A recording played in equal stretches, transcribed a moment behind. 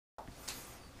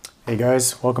Hey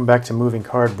guys, welcome back to Moving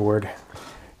Cardboard.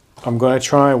 I'm going to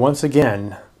try once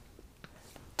again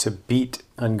to beat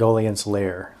Ungoliant's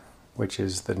Lair, which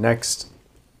is the next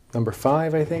number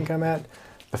 5 I think I'm at.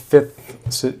 The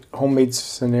 5th homemade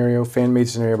scenario, fan-made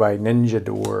scenario by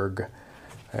Ninja.org.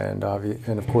 And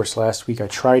of course last week I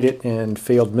tried it and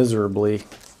failed miserably.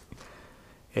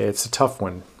 It's a tough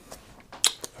one.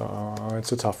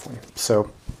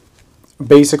 So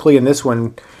basically in this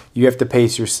one you have to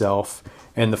pace yourself.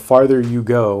 And the farther you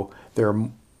go, there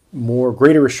are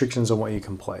greater restrictions on what you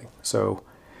can play. So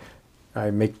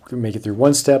I make it through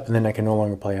one step, and then I can no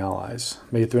longer play allies.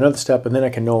 Make it through another step, and then I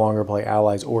can no longer play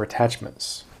allies or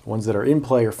attachments. The ones that are in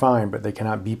play are fine, but they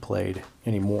cannot be played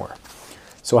anymore.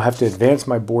 So I have to advance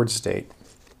my board state.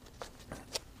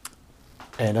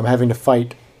 And I'm having to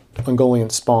fight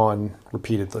Ungoliant spawn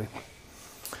repeatedly.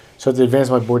 So I have to advance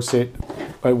my board state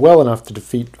well enough to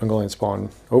defeat Ungoliant spawn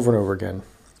over and over again.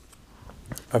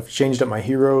 I've changed up my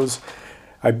heroes.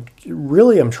 I'm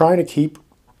trying to keep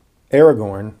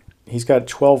Aragorn. He's got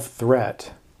 12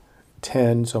 threat,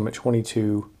 10, so I'm at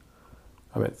 22.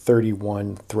 I'm at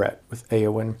 31 threat with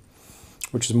Eowyn,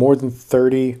 which is more than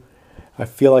 30. I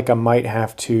feel like I might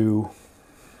have to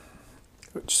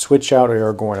switch out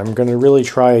Aragorn. I'm going to really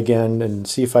try again and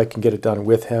see if I can get it done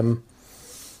with him.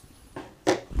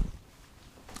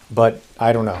 But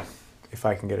I don't know if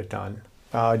I can get it done.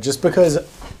 Just because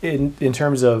in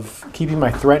terms of keeping my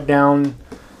threat down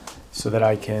so that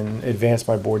I can advance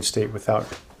my board state without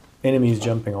enemies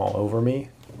jumping all over me.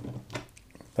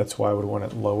 That's why I would want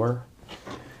it lower.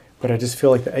 But I just feel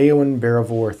like the Eowyn,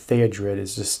 Beravor, Theodred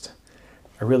is just,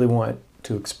 I really want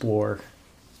to explore,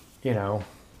 you know.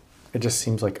 It just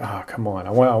seems like, come on.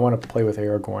 I want to play with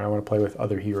Aragorn. I want to play with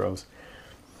other heroes.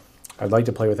 I'd like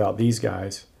to play without these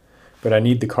guys. But I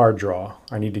need the card draw.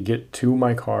 I need to get to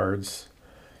my cards.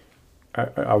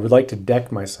 I would like to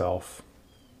deck myself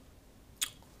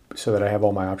so that I have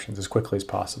all my options as quickly as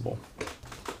possible.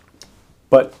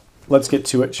 But let's get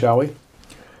to it, shall we?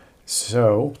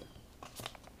 So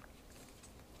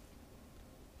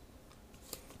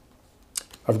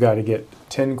I've got to get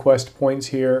 10 quest points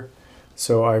here.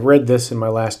 So I read this in my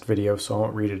last video, so I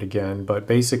won't read it again. But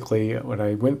basically, when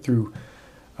I went through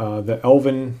the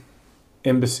Elven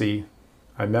embassy,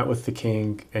 I met with the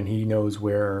king, and he knows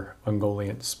where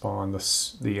Ungoliant spawn,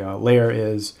 the lair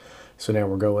is. So now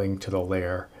we're going to the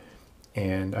lair.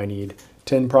 And I need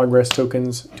 10 progress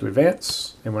tokens to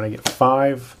advance. And when I get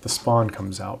 5, the spawn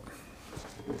comes out.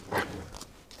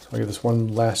 So I'll give this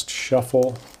one last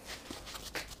shuffle.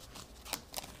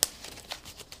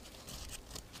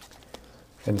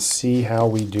 And see how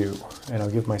we do. And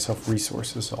I'll give myself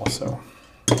resources also.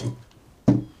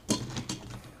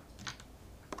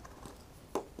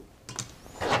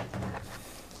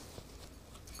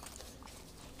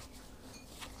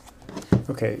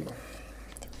 Okay,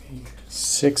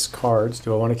 6 cards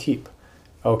do I want to keep?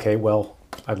 Okay, well,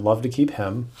 I'd love to keep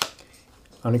him.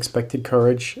 Unexpected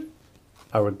Courage,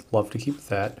 I would love to keep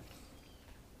that.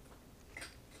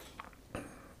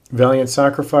 Valiant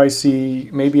Sacrifice,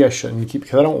 maybe I shouldn't keep,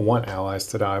 because I don't want allies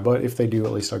to die, but if they do,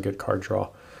 at least I'll get card draw.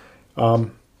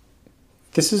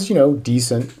 This is,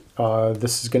 decent.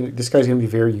 This guy's going to be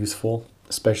very useful,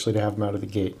 especially to have him out of the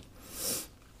gate.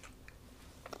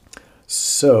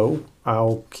 So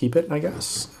I'll keep it, I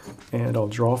guess, and I'll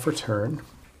draw for turn.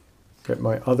 Get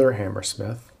my other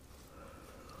Hammersmith.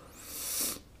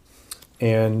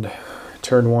 And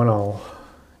turn 1, I'll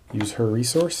use her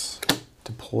resource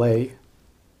to play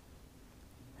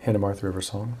Handamarth River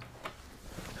Song.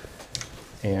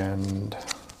 And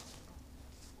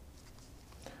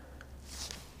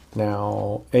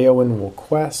now Eowyn will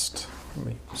quest. Let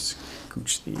me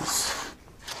scooch these.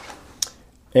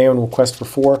 Eowyn will quest for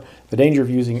 4. The danger of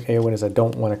using Eowyn is I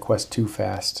don't want to quest too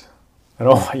fast. I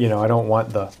don't want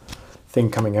the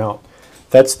thing coming out.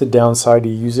 That's the downside to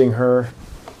using her.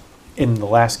 In the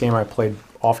last game I played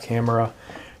off camera,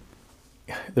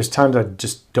 there's times I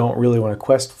just don't really want to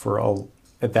quest for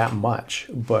that much,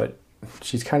 but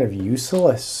she's kind of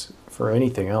useless for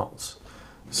anything else.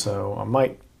 So I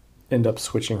might end up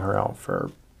switching her out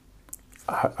for,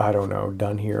 I don't know,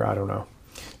 done here, I don't know.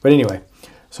 But anyway,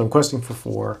 so I'm questing for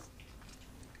 4.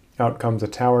 Out comes a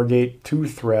Tower Gate, 2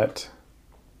 threat.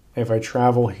 If I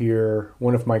travel here,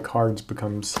 one of my cards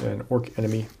becomes an orc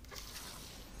enemy.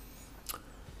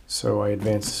 So I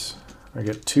advance, I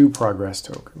get 2 progress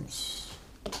tokens.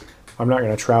 I'm not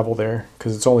going to travel there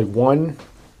because it's only 1.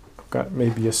 I've got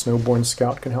maybe a Snowborn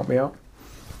Scout can help me out.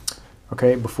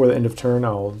 Okay, before the end of turn,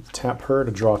 I'll tap her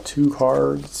to draw 2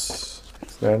 cards.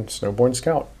 Then Snowborn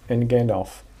Scout and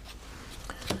Gandalf.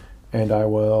 And I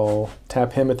will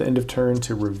tap him at the end of turn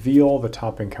to reveal the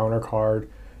top encounter card.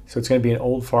 So it's going to be an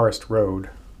Old Forest Road,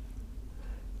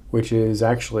 which is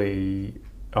actually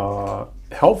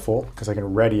helpful because I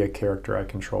can ready a character I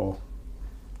control.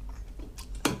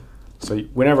 So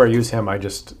whenever I use him, I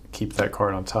just keep that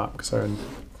card on top because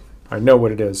I know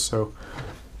what it is. So,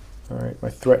 all right, my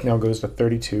threat now goes to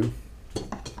 32.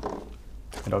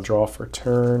 And I'll draw for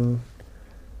turn.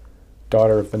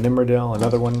 Daughter of the Nimmerdale,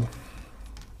 another one.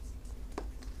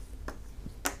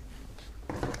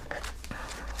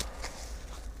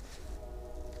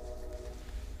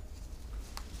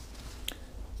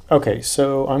 Okay,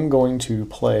 so I'm going to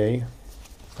play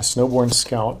a Snowborn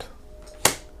Scout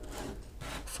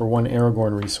for 1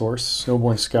 Aragorn resource.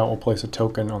 Snowborn Scout will place a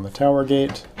token on the tower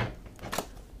gate,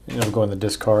 and it'll go in the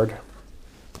discard.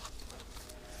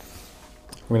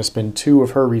 I'm going to spend 2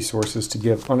 of her resources to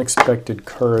give Unexpected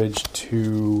Courage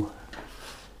to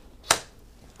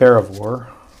Barivor.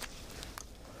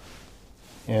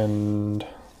 And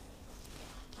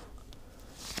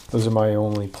those are my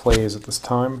only plays at this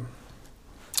time.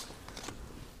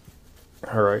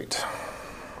 All right.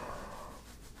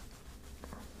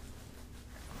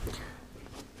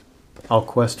 I'll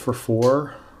quest for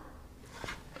 4.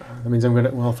 That means I'm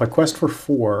gonna, well, if I quest for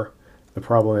 4, the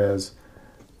problem is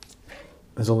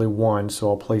there's only 1, so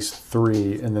I'll place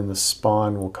 3, and then the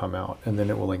spawn will come out, and then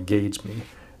it will engage me.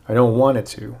 I don't want it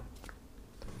to.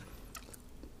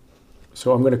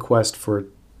 So I'm gonna quest for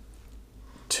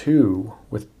 2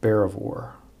 with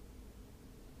Barivor.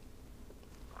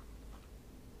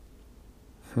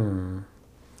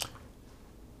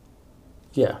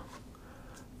 Yeah.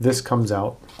 This comes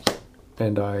out,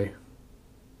 and I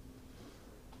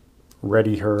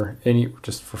ready her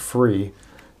just for free.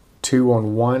 2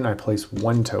 on 1, I place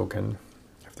 1 token.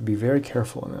 I have to be very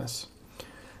careful in this.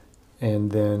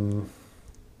 And then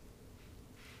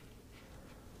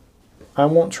I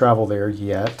won't travel there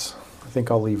yet. I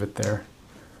think I'll leave it there.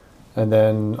 And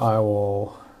then I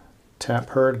will tap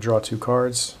her to draw 2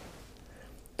 cards.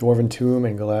 Dwarven Tomb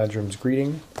and Galadrim's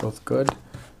Greeting, both good.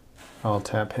 I'll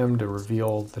tap him to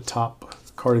reveal the top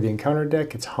card of the encounter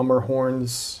deck. It's Hummer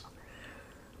Horns.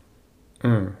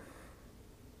 And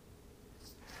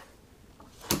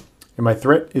my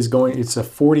threat is going, it's a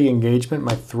 40 engagement.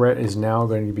 My threat is now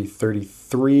going to be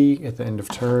 33 at the end of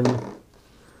turn.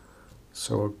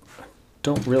 So I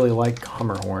don't really like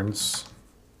Hummer Horns.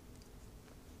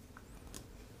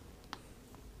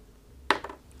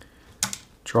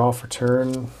 Draw for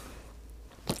turn.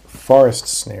 Forest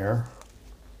Snare.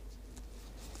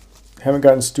 Haven't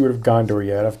gotten Steward of Gondor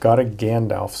yet. I've got a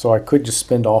Gandalf, so I could just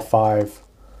spend all 5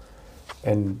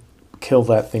 and kill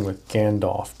that thing with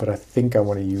Gandalf, but I think I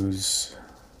want to use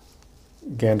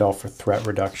Gandalf for threat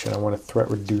reduction. I want to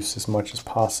threat reduce as much as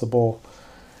possible.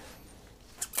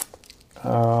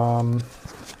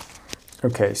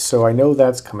 Okay, so I know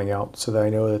that's coming out, so that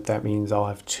I know that that means I'll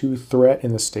have 2 threat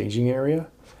in the staging area.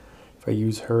 If I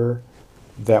use her,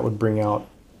 that would bring out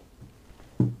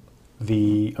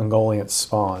the Ungoliant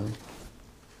spawn.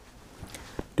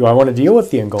 Do I want to deal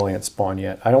with the Ungoliant spawn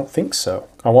yet? I don't think so.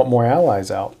 I want more allies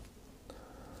out.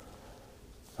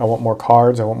 I want more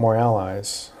cards. I want more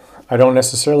allies. I don't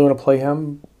necessarily want to play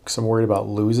him because I'm worried about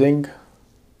losing.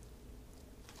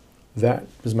 That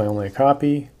is my only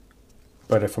copy.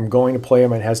 But if I'm going to play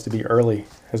him, it has to be early. It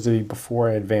has to be before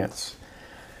I advance.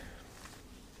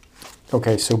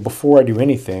 Okay, so before I do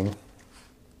anything,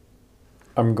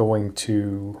 I'm going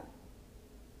to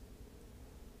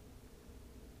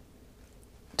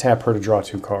tap her to draw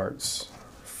 2 cards.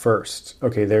 First,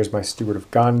 okay, there's my Steward of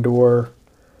Gondor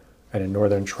and a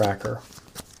Northern Tracker.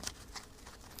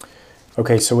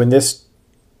 Okay, so in this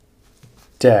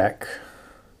deck,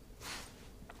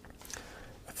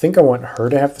 I think I want her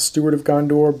to have the Steward of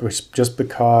Gondor, just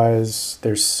because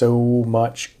there's so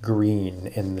much green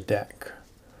in the deck.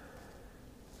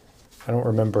 I don't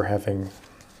remember having...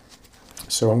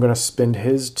 So I'm going to spend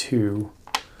his 2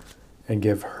 and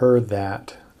give her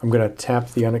that. I'm going to tap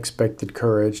the Unexpected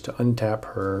Courage to untap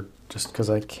her, just because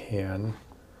I can.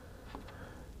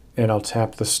 And I'll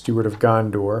tap the Steward of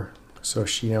Gondor, so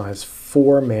she now has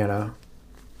 4 mana.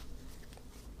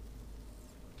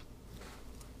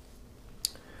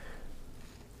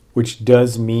 Which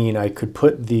does mean I could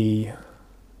put the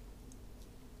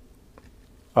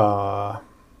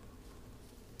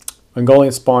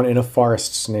Ungoliant spawn in a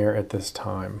Forest Snare at this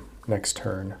time, next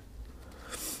turn.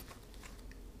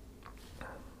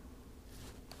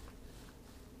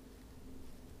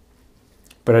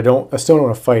 But I still don't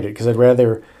want to fight it, because I'd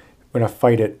rather, when I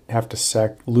fight it, have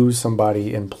to lose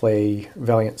somebody and play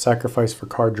Valiant Sacrifice for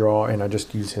card draw, and I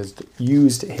just used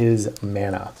his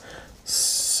mana.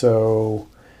 So So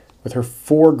with her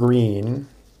 4 green,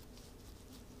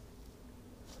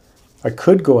 I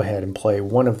could go ahead and play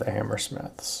one of the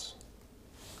Hammersmiths.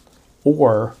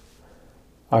 Or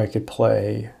I could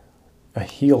play a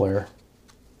healer.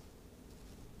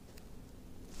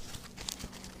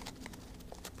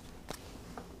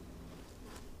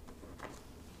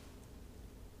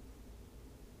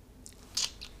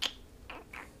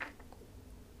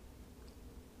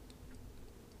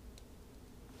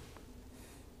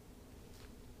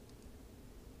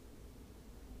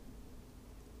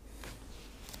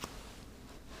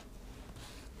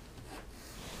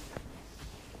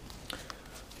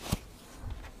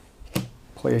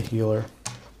 Play a healer.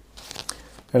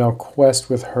 And I'll quest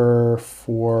with her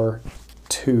for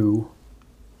 2.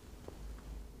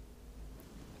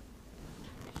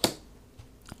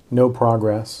 No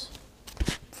progress.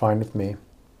 Fine with me.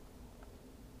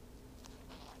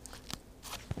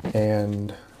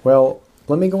 And, well,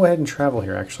 let me go ahead and travel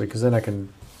here, actually, because then I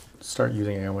can start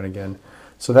using Aowen again.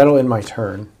 So that'll end my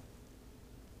turn.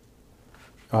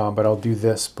 But I'll do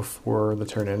this before the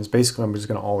turn ends. Basically, I'm just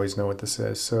going to always know what this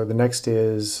is. So the next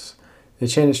is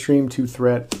Enchanted Stream, 2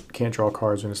 threat. Can't draw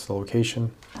cards when it's the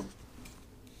location.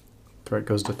 Threat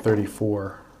goes to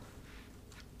 34.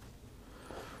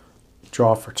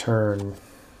 Draw for turn.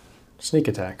 Sneak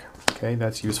attack. Okay,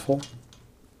 that's useful.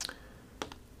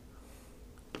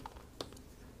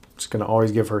 Just going to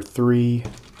always give her 3.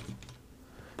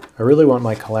 I really want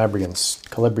my Calabrian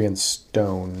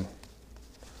Stone.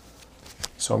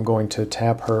 So I'm going to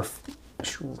tap her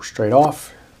straight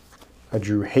off. I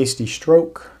drew Hasty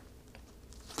Stroke.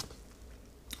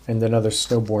 And another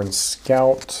Snowborn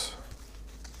Scout.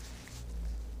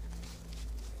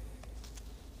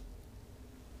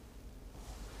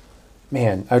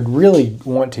 Man, I'd really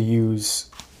want to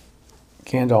use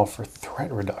Gandalf for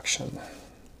threat reduction.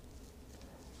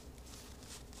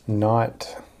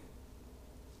 Not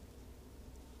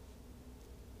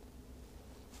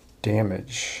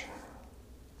damage.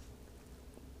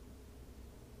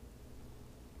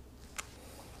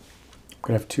 I'm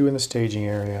going to have 2 in the staging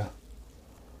area.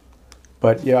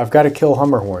 But yeah, I've got to kill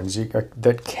Hummerhorns.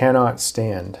 That cannot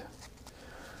stand.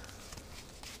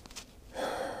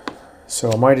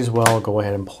 So I might as well go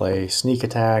ahead and play Sneak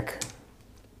Attack.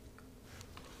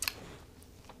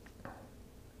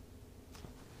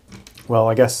 Well,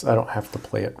 I guess I don't have to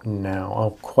play it now.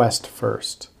 I'll quest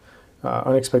first.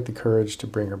 Unexpected Courage to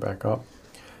bring her back up.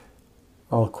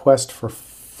 I'll quest for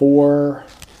 4...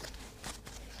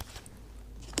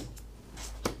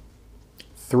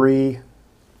 3,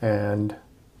 and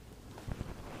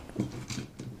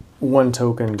 1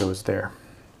 token goes there.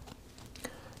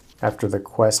 After the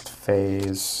quest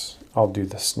phase, I'll do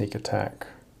the sneak attack.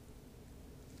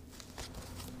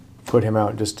 Put him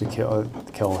out just to kill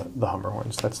the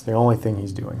Hummerhorns. That's the only thing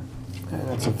he's doing. And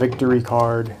it's a victory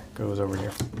card. Goes over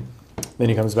here. Then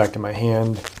he comes back to my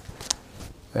hand,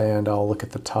 and I'll look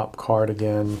at the top card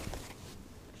again.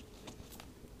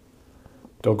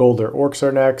 Dolguldur Orcs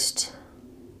are next.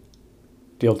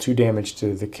 Deal 2 damage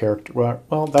to the character.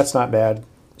 Well, that's not bad.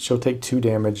 She'll take 2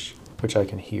 damage, which I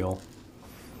can heal.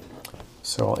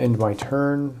 So I'll end my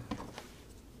turn.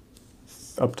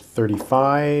 Up to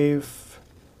 35.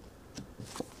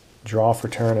 Draw for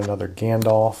turn, another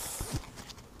Gandalf.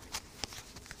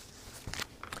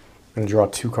 I'm going to draw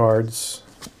 2 cards.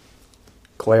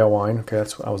 Gleowine. Okay,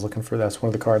 that's what I was looking for. That's one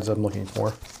of the cards I'm looking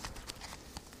for.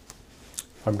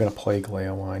 I'm going to play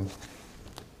Gleowine.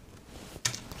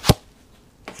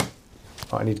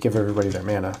 Oh, I need to give everybody their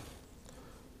mana.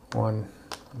 1,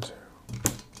 2,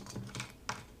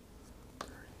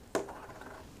 3.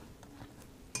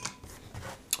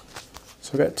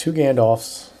 So I've got 2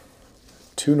 Gandalfs,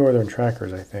 2 Northern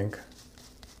Trackers, I think.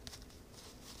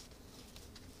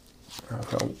 I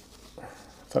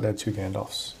thought I had 2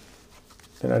 Gandalfs.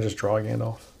 Didn't I just draw a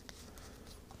Gandalf?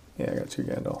 Yeah, I got 2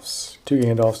 Gandalfs. 2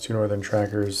 Gandalfs, 2 Northern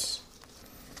Trackers.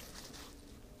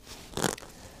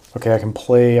 Okay, I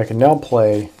can now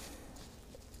play.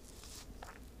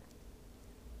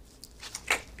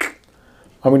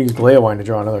 I'm going to use Gleowine to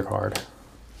draw another card.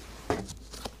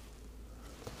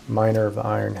 Miner of the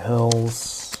Iron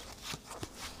Hills.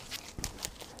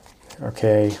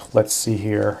 Okay, let's see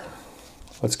here.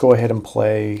 Let's go ahead and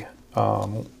play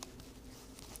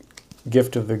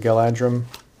Gift of the Galadrim.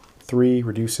 3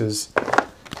 reduces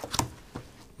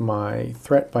my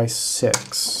threat by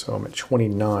 6, so I'm at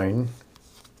 29.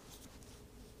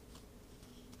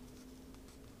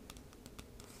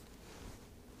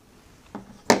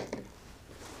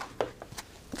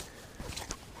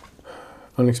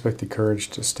 Unexpected Courage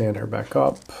to stand her back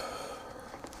up.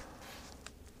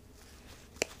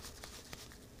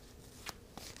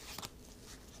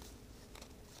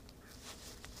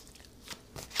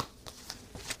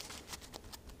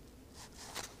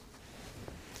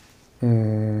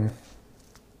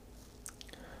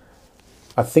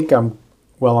 I think I'm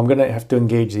going to have to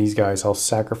engage these guys. I'll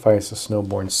sacrifice a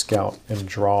Snowborn Scout and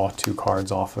draw 2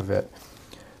 cards off of it.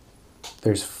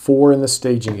 There's 4 in the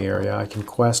staging area. I can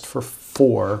quest for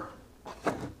 4.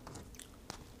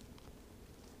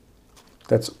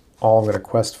 That's all I'm going to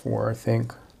quest for, I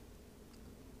think.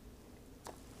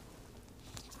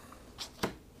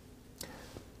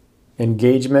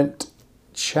 Engagement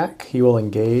check. He will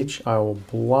engage. I will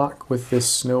block with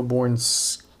this Snowborn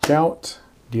Scout.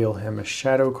 Deal him a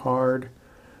shadow card.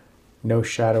 No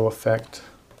shadow effect.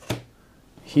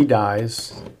 He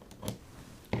dies,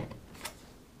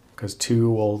 because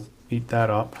 2 will eat that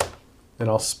up. Then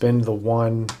I'll spend the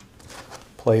 1,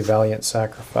 play Valiant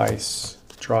Sacrifice,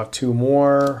 draw 2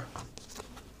 more.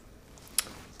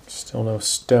 Still no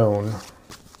stone.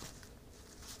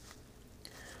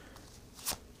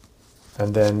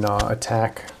 And then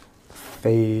attack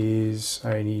phase.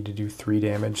 I need to do 3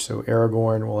 damage, so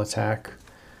Aragorn will attack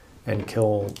and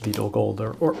kill the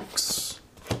Ungoliant orcs.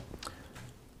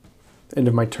 End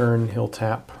of my turn, he'll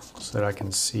tap so that I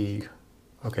can see.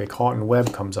 Okay, Caught in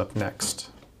Web comes up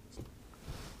next.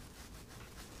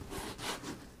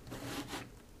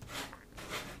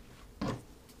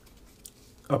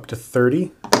 Up to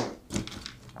 30.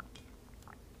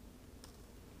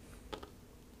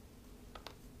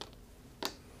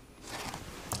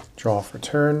 Draw for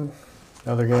turn.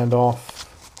 Another Gandalf.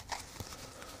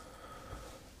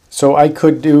 So I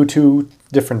could do 2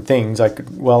 different things. I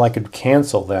could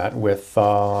cancel that with,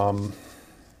 but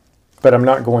I'm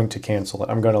not going to cancel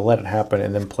it. I'm going to let it happen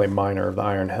and then play Miner of the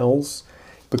Iron Hills,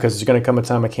 because there's going to come a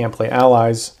time I can't play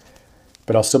allies,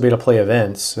 but I'll still be able to play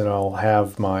events, and I'll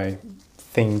have my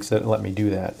things that let me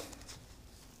do that.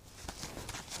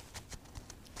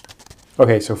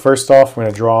 Okay, so first off, I'm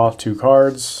going to draw 2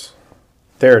 cards.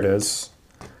 There it is.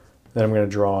 Then I'm going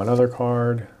to draw another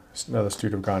card, another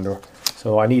Student of Gondor.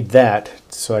 So I need that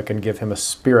so I can give him a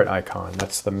spirit icon.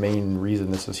 That's the main reason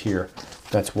this is here.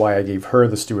 That's why I gave her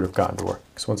the Steward of Gondor.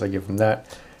 Because once I give him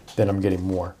that, then I'm getting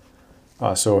more.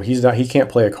 So he can't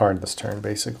play a card this turn,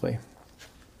 basically,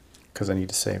 because I need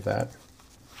to save that.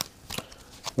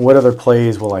 What other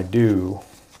plays will I do?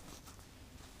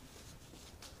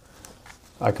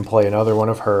 I can play another one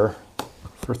of her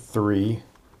for 3.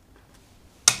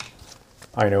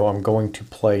 I know I'm going to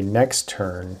play next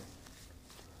turn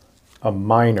a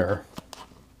Miner.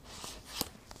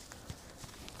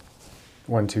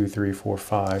 1, 2, 3, 4,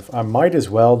 5. I might as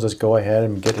well just go ahead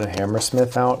and get a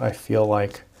Hammersmith out. I feel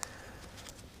like,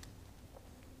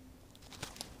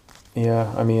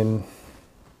 yeah, I mean,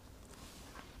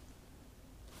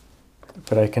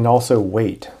 but I can also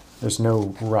wait. There's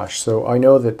no rush. So I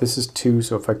know that this is 2,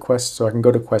 so if I quest, so I can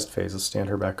go to quest phase. Let's stand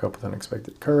her back up with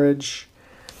Unexpected Courage.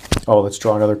 Oh, let's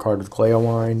draw another card with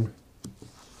Gleowine.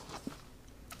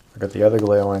 I got the other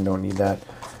Gleowine, don't need that.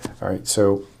 All right,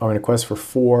 so I'm going to quest for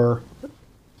 4.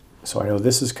 So I know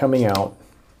this is coming out.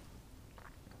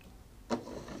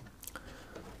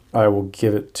 I will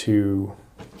give it to,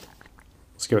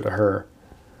 let's give it to her.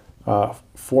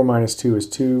 4 minus 2 is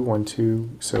 2, 1,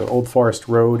 2. So Old Forest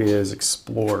Road is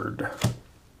explored.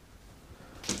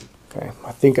 Okay,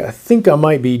 I think I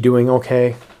might be doing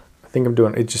okay. I think I'm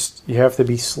doing it. Just, you have to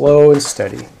be slow and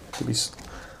steady. To be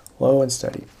slow and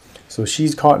steady. So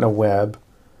she's caught in a web,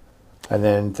 and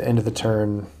then at the end of the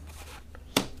turn,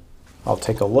 I'll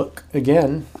take a look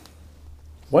again.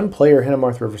 1 player,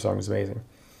 Hinnemarth River Song is amazing.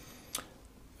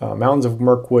 Mountains of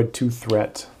Mirkwood, 2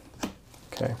 threat.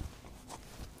 Okay.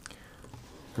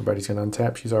 Everybody's going to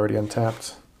untap. She's already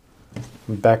untapped.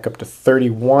 I'm back up to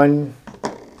 31.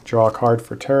 Draw a card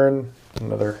for turn.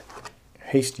 Another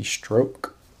Hasty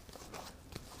Stroke.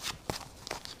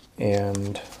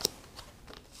 And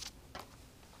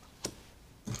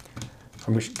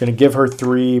I'm going to give her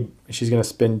 3. She's going to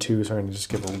spend 2, so I'm going to just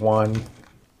give her 1.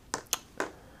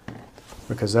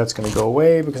 Because that's going to go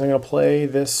away, because I'm going to play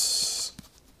this.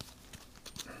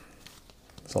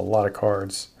 It's a lot of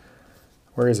cards.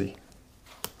 Where is he?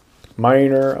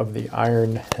 Miner of the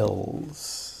Iron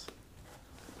Hills.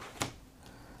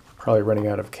 Probably running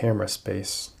out of camera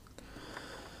space.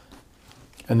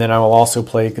 And then I will also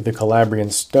play the Calabrian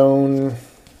Stone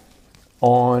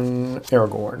on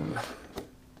Aragorn.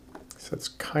 So it's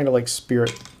kind of like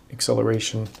Spirit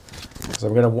Acceleration. Because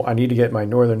I need to get my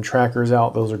Northern Trackers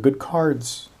out. Those are good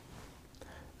cards.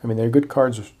 I mean, they're good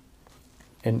cards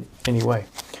in any way.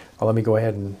 Let me go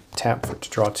ahead and tap to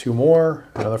draw 2 more.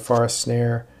 Another Forest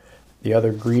Snare. The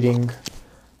other Greeting.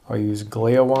 I'll use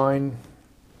Gleowine.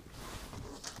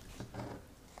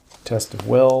 Test of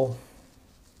Will.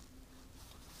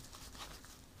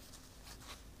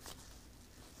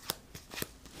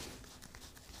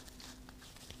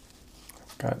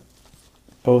 Got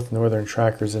both northern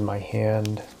trackers in my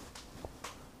hand.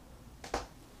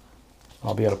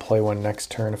 I'll be able to play one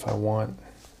next turn if I want.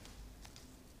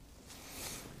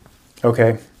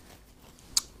 Okay.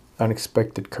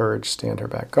 Unexpected courage, stand her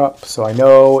back up. So I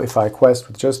know if I quest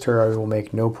with just her, I will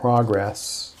make no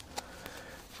progress.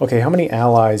 Okay, how many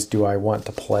allies do I want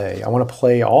to play? I want to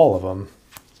play all of them.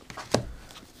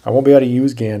 I won't be able to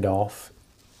use Gandalf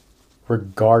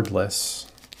regardless.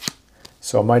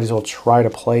 So I might as well try to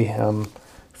play him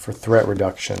for threat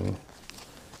reduction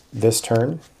this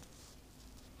turn.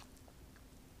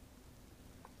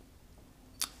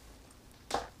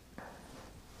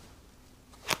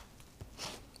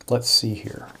 Let's see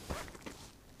here.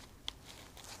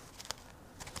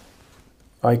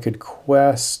 I could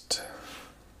quest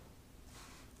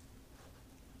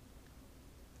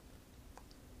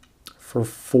for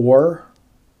 4,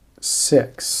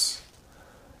 6.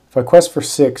 If I quest for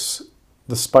 6,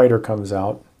 the spider comes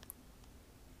out,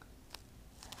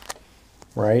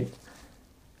 right?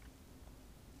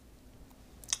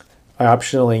 I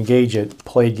optionally engage it,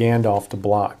 play Gandalf to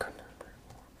block,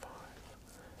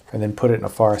 and then put it in a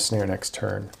forest snare next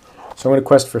turn. So I'm going to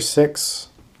quest for 6.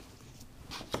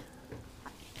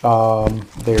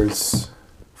 There's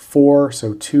 4,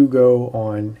 so 2 go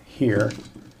on here.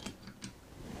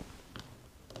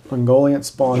 Ungoliant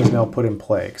spawn is now put in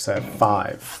play because I have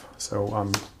 5. So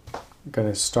I'm going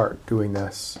to start doing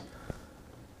this.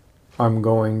 I'm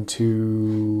going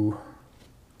to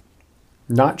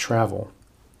not travel.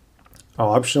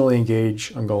 I'll optionally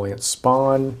engage Ungoliant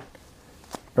spawn,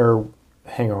 or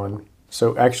hang on.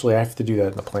 So actually I have to do that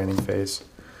in the planning phase.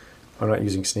 I'm not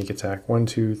using sneak attack. 1,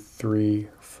 2, 3,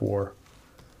 4,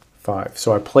 5.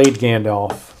 So I played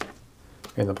Gandalf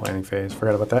in the planning phase.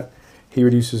 Forgot about that. He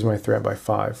reduces my threat by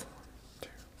 5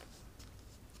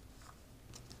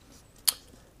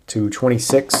 to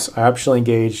 26. I optionally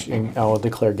engage and I'll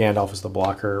declare Gandalf as the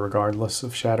blocker regardless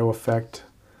of shadow effect.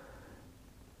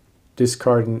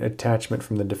 Discard an attachment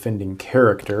from the defending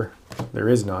character. There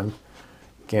is none.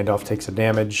 Gandalf takes a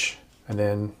damage, and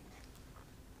then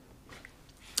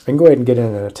I can go ahead and get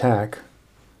in an attack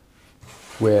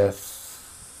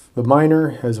with the miner.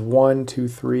 Has 1, 2,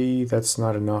 3. That's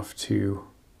not enough to...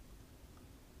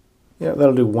 Yeah,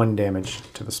 that'll do 1 damage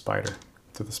to the spider,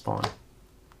 to the spawn.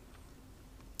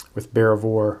 With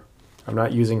Baravor, I'm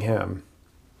not using him.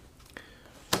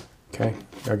 Okay,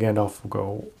 now Gandalf will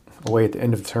go away at the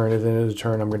end of the turn. At the end of the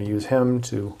turn, I'm going to use him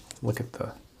to look at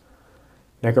the...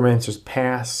 Necromancer's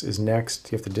Pass is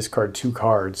next. You have to discard 2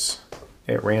 cards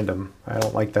at random. I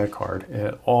don't like that card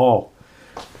at all.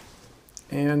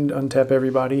 And untap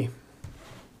everybody.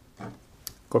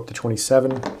 Go up to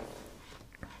 27.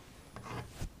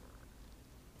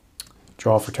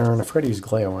 Draw for turn. I forgot to use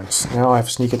Ungoliant. Now I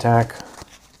have sneak attack.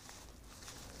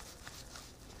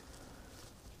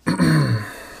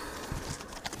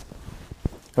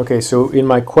 Okay, so in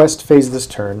my quest phase this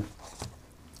turn,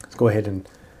 let's go ahead and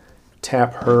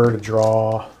tap her to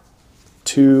draw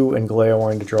 2 and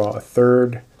Ungoliant to draw a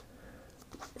 3rd.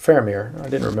 Faramir. I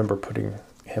didn't remember putting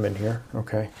him in here.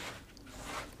 Okay.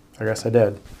 I guess I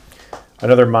did.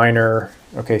 Another miner.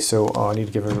 Okay, so I need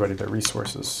to give everybody their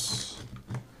resources.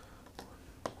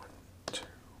 1, 2,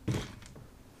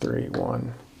 3,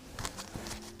 1.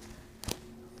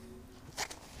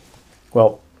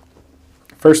 Well,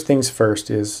 first things first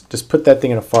is just put that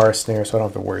thing in a forest snare so I don't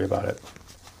have to worry about it.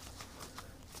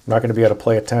 I'm not going to be able to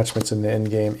play attachments in the end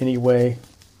game anyway.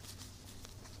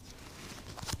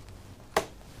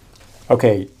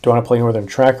 Okay, do I want to play Northern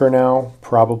Tracker now?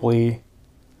 Probably,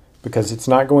 because it's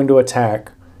not going to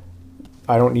attack.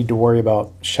 I don't need to worry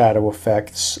about shadow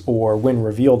effects or when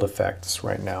revealed effects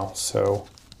right now, so...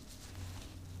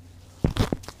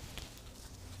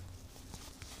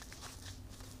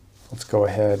 Let's go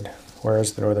ahead. Where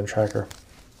is the Northern Tracker?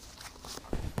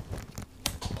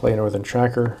 Play Northern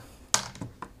Tracker.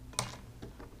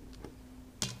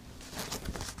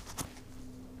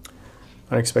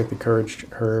 Unexpected courage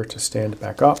her to stand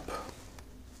back up.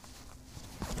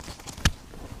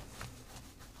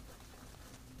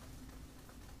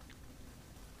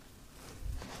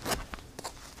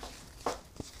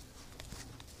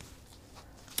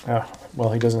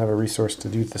 Well, he doesn't have a resource to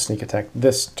do the sneak attack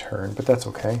this turn, but that's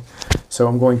okay. So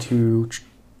I'm going to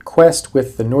quest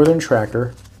with the Northern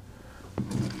Tracker,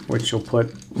 which will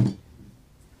put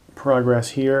progress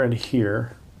here and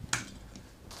here.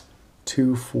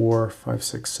 2, 4, 5,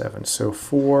 6, 7. So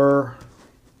 4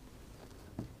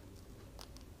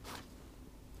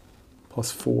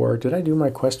 plus 4. Did I do my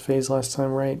quest phase last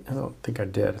time right? I don't think I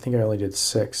did. I think I only did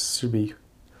 6. Should be...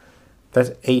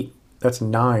 That's 8. That's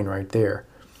 9 right there.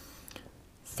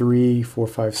 3, 4,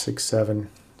 5, 6, 7.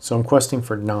 So I'm questing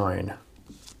for 9.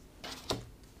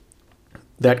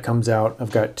 That comes out.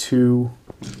 I've got 2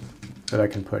 that I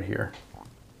can put here.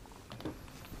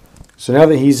 So now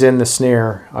that he's in the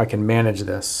snare, I can manage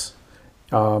this.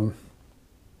 Then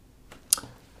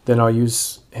I'll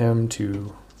use him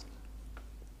to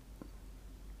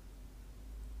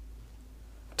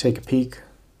take a peek.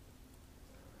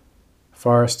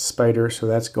 Forest Spider, so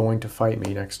that's going to fight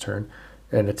me next turn.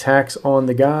 And attacks on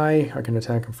the guy. I can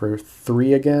attack him for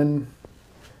 3 again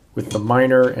with the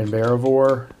Miner and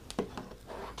Barivore.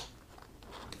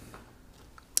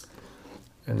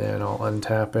 And then I'll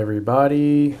untap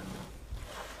everybody.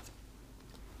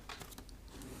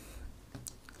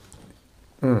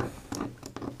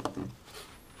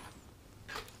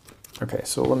 Okay,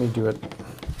 so let me do it.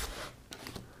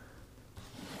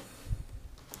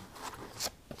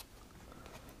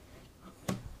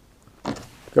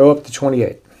 Go up to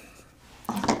 28.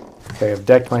 Okay, I've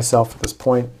decked myself at this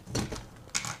point.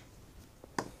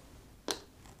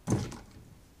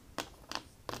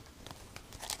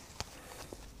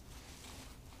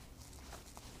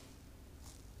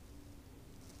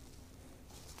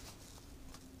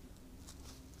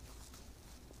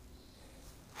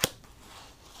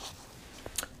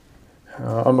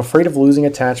 I'm afraid of losing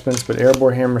attachments, but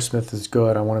Airborne Hammersmith is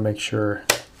good. I want to make sure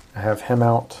I have him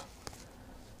out.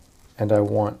 And I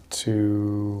want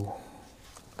to...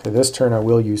 Okay, this turn I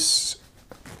will use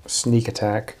Sneak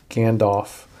Attack,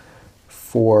 Gandalf,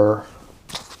 for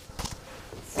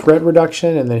threat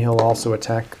reduction, and then he'll also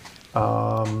attack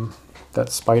that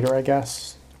spider, I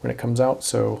guess, when it comes out.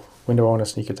 So when do I want to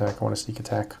Sneak Attack? I want to Sneak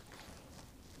Attack.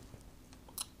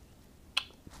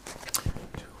 2,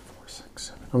 4, 6,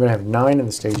 7. I'm going to have 9 in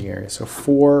the staging area. So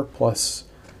 4 plus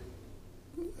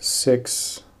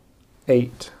 6,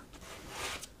 8...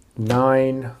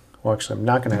 9, well actually I'm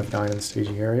not going to have 9 in the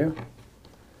staging area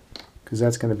because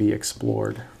that's going to be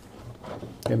explored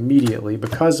immediately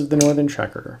because of the Northern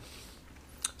Tracker.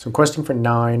 So I'm questing for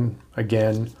 9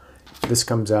 again. This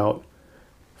comes out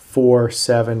 4,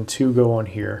 7, 2 go on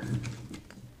here.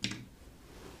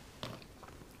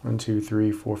 1, 2,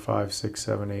 3, 4, 5, 6,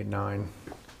 7, 8, 9.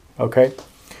 Okay,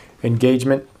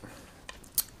 engagement.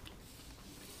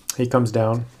 He comes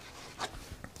down.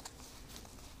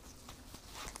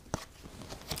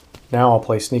 Now I'll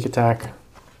play Sneak Attack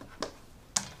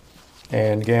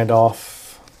and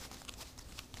Gandalf.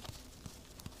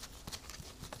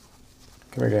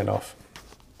 Come here, Gandalf.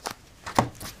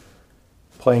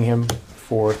 Playing him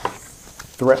for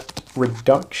threat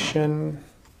reduction.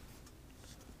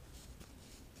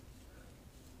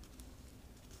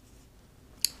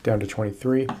 Down to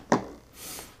 23.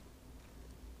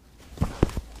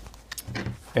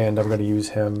 And I'm going to use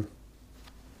him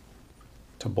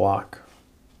to block.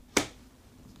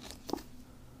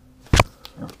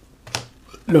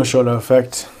 No show, no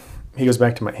effect. He goes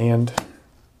back to my hand.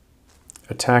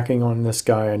 Attacking on this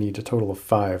guy, I need a total of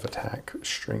 5 attack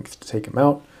strength to take him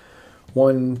out.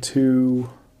 1, 2,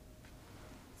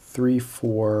 3,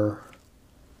 4.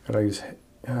 Gotta use.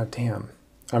 Damn.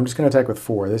 I'm just gonna attack with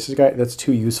 4. This is guy. That's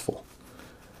too useful.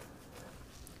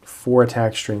 4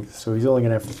 attack strength, so he's only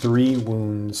gonna have 3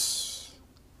 wounds.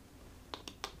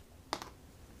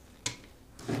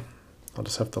 I'll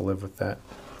just have to live with that.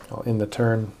 I'll end the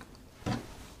turn.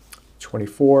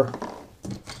 24.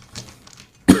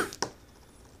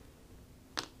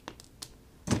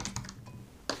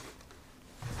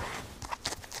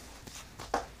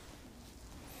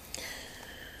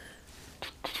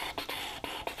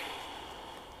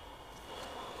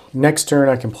 Next turn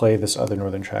I can play this other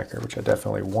Northern Tracker, which I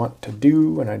definitely want to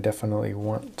do, and I definitely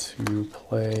want to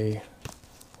play...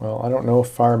 Well, I don't know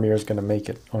if Faramir is going to make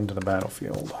it onto the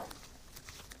battlefield.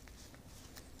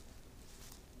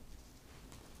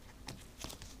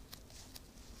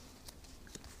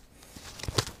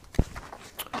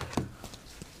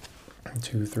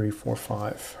 Two, 3, 4,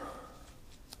 5.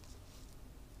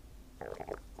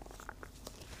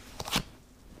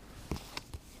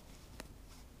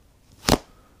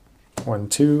 One,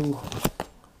 2,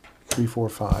 3, 4,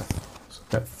 5. So I've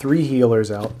got 3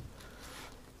 healers out,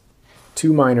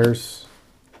 2 miners,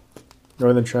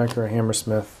 Northern Tracker,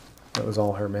 Hammersmith. That was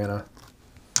all her mana.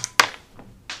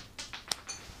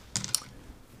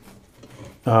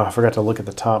 I forgot to look at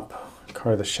the top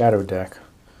card of the Shadow deck.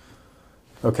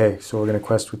 Okay, so we're going to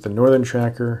quest with the Northern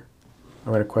Tracker.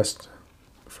 I'm going to quest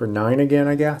for 9 again,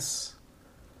 I guess.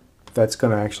 That's going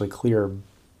to actually clear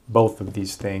both of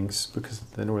these things because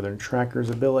of the Northern Tracker's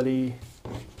ability.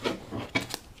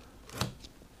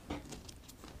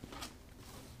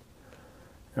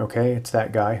 Okay, it's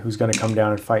that guy who's going to come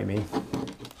down and fight me.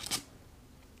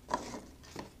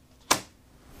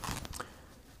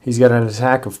 He's got an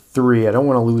attack of 3. I don't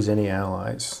want to lose any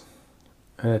allies.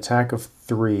 An attack of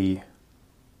 3.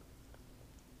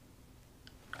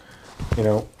 You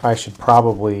know, I should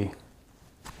probably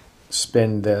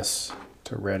spend this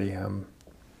to ready him.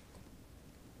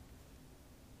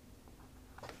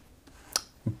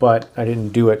 But I didn't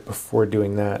do it before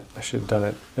doing that. I should have done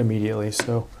it immediately.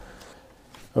 So,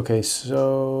 okay,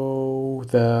 so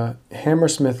the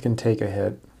Hammersmith can take a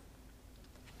hit.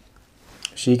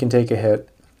 She can take a hit.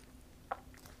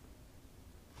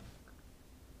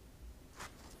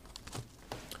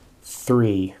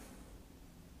 Three.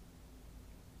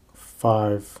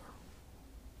 5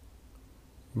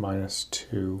 minus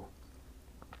 2.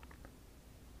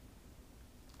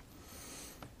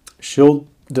 She'll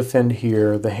defend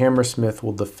here. The Hammersmith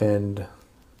will defend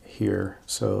here.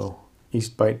 So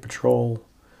East Bite Patrol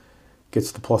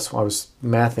gets the +1. I was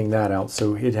mathing that out.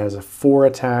 So it has a 4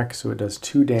 attack, so it does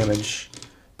 2 damage.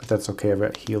 But that's okay, I've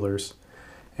got healers.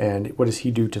 And what does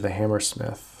he do to the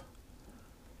Hammersmith?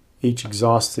 Each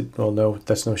exhausted, well no,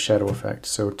 that's no shadow effect.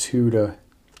 So 2 to,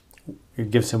 it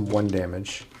gives him 1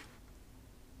 damage.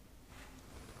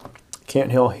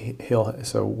 Can't heal,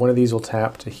 so one of these will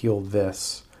tap to heal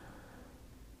this.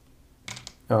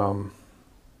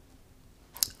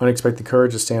 Unexpected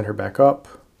Courage to stand her back up.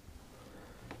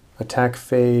 Attack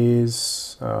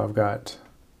phase, I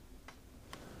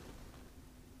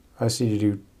just need to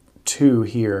do 2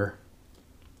 here.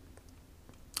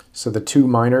 So the 2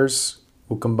 miners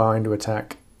will combine to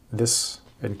attack this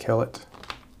and kill it.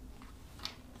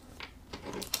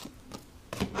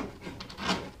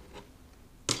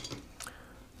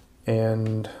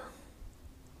 And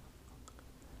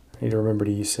I need to remember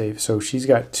to use save. So she's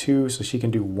got 2, so she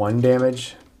can do 1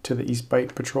 damage to the East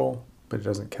Bite Patrol, but it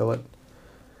doesn't kill it.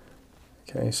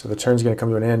 Okay, so the turn's going to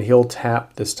come to an end. He'll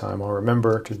tap this time. I'll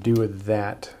remember to do with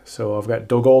that. So I've got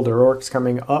Dogolder Orcs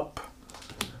coming up.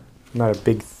 Not a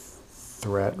big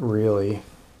threat, really.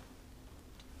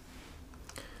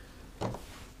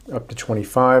 Up to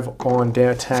 25 on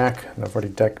attack. And I've already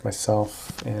decked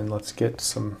myself. And let's get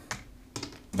some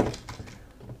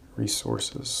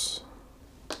resources.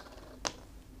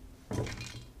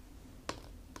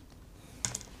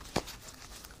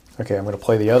 Okay, I'm going to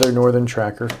play the other Northern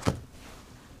Tracker.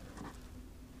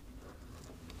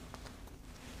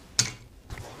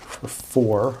 For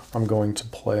 4, I'm going to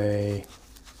play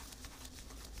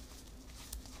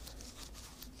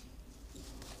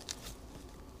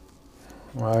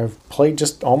I've played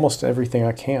just almost everything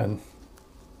I can.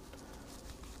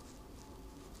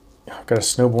 I've got a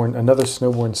Snowborn, another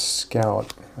Snowborn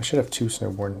Scout. I should have 2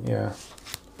 Snowborn, yeah.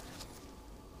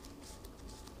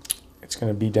 It's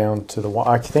going to be down to the wall.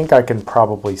 I think I can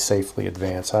probably safely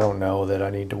advance. I don't know that I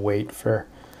need to wait for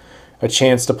a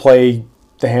chance to play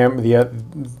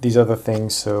these other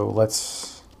things, so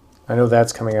let's... I know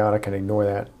that's coming out. I can ignore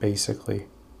that, basically.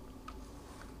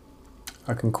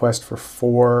 I can quest for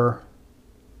 4...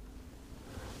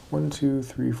 1, 2,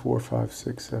 3, 4, 5,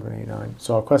 6, 7, 8, 9.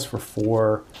 So I'll quest for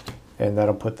 4, and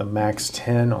that'll put the max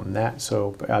 10 on that.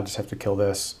 So I'll just have to kill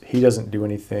this. He doesn't do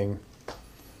anything.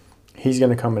 He's going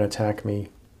to come and attack me.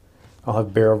 I'll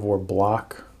have Barivore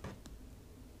block.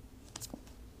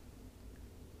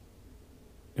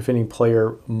 If any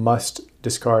player must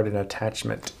discard an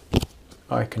attachment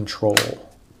I control,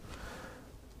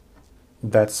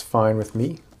 that's fine with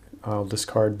me. I'll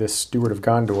discard this Steward of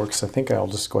Gondor because I think I'll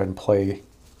just go ahead and play.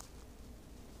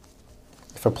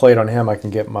 If I play it on him, I can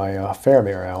get my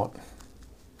Faramir out,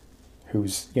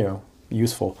 who's, you know,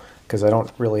 useful because I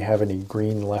don't really have any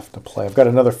green left to play. I've got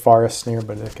another Forest Snare,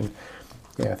 but it can,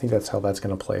 yeah, I think that's how that's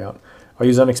going to play out. I'll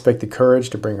use Unexpected Courage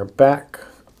to bring her back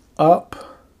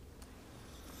up,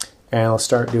 and I'll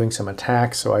start doing some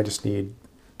attacks. So I just need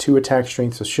 2 attack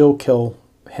strength, so she'll kill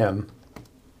him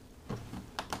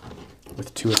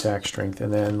with 2 attack strength,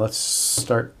 and then let's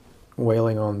start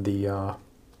wailing on the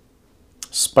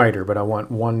spider, but I want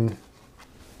 1,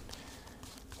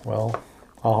 well,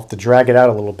 I'll have to drag it out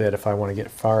a little bit if I want to get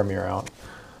Faramir out.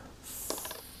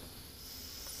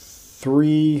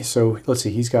 3, so let's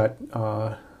see, he's got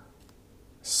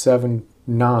 7,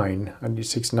 9, I need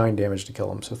 6, 9 damage to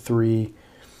kill him, so 3,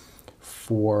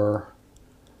 4,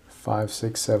 5,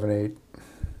 6, 7, 8.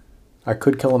 I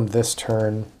could kill him this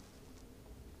turn.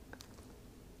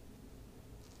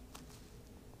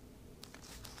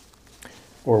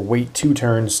 Or wait 2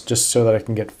 turns just so that I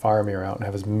can get Faramir out and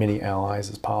have as many allies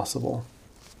as possible.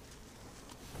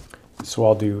 So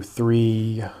I'll do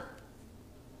 3,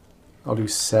 I'll do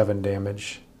 7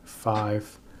 damage,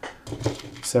 5,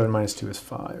 7 minus 2 is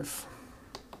 5.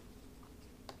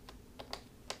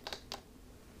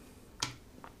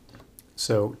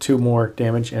 So 2 more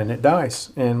damage and it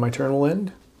dies. And my turn will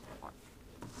end.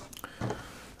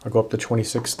 I'll go up to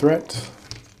 26 threat.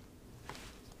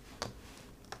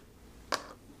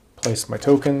 Place my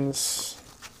tokens.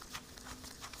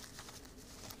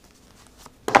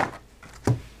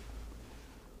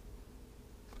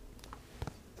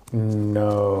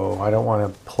 No, I don't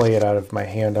want to play it out of my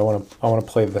hand. I want to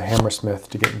play the Hammersmith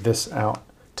to get this out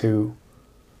too.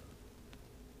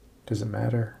 Does it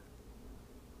matter?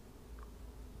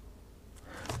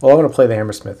 Well, I'm going to play the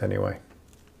Hammersmith anyway.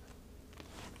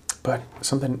 But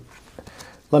something,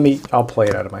 I'll play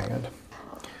it out of my hand.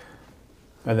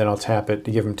 And then I'll tap it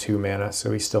to give him 2 mana,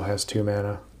 so he still has 2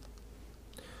 mana.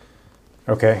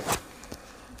 Okay.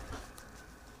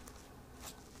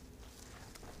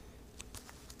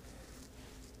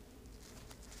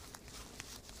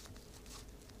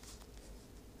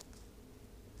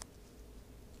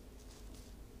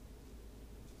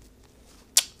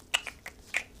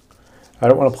 I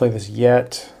don't want to play this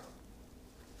yet.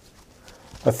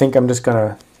 I think I'm just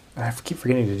gonna, I keep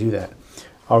forgetting to do that.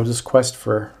 I'll just quest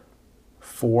for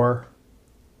 4.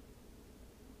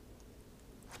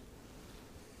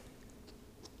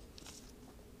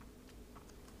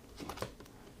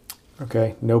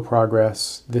 Okay, no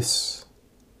progress. This,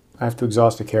 I have to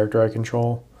exhaust a character I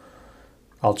control.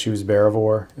 I'll choose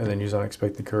Barivore and then use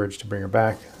Unexpected Courage to bring her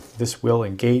back. This will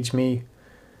engage me.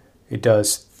 It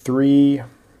does 3.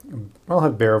 I'll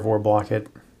have Barivore block it.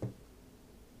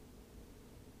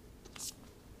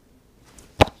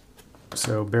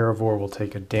 So Barivore will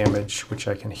take a damage, which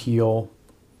I can heal.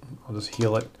 I'll just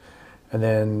heal it. And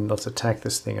then let's attack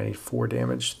this thing. I need 4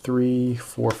 damage. 3,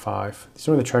 4, 5. These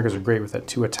one of the trackers are great with that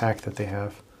 2 attack that they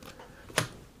have.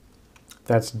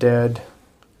 That's dead.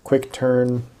 Quick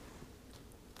turn.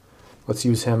 Let's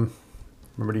use him.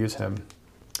 Remember to use him.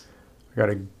 I got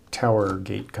a tower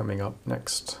gate coming up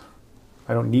next.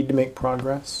 I don't need to make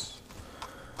progress.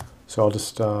 So I'll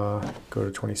just go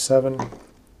to 27.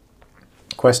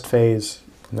 Quest phase.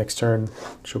 Next turn,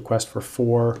 she'll quest for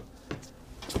 4.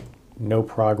 No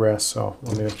progress, so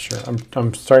let me make sure.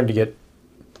 I'm starting to get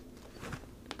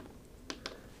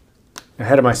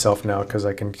ahead of myself now because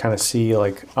I can kind of see,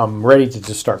 like, I'm ready to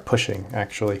just start pushing,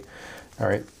 actually. All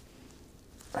right.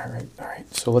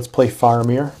 So let's play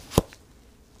Faramir.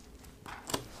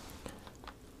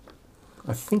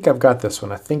 I think I've got this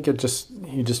one. I think you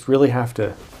just really have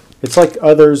to, it's like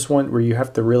others one where you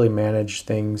have to really manage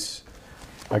things.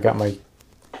 I got my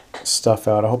stuff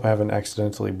out. I hope I haven't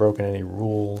accidentally broken any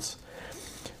rules.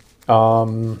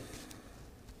 You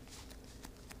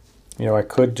know, I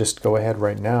could just go ahead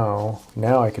right now.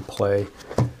 Now I could play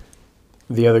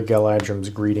the other Galadrim's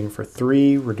Greeting for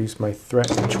 3, reduce my threat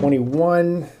to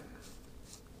 21.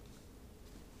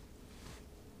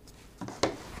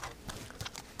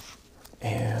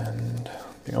 And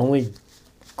the only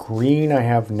green I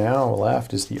have now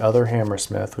left is the other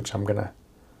Hammersmith, which I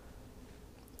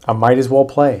might as well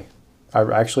play. I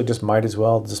actually just might as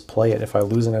well just play it. If I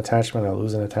lose an attachment, I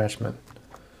lose an attachment.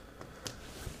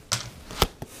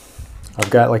 I've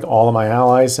got like all of my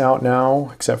allies out now,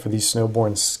 except for these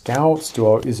Snowborn Scouts.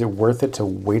 Is it worth it to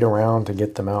wait around to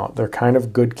get them out? They're kind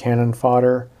of good cannon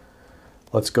fodder.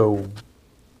 Let's go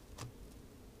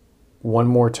 1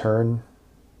 more turn.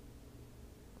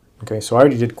 Okay, so I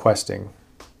already did questing,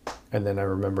 and then I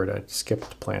remembered I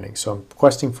skipped planning. So I'm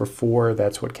questing for 4.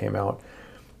 That's what came out.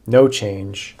 No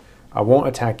change. I won't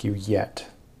attack you yet.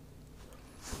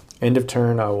 End of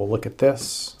turn, I will look at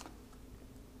this.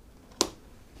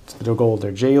 It's the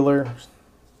Ungoliant Jailer,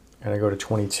 and I go to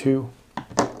 22.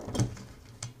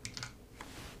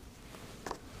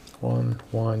 1,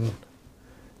 1,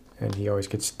 and he always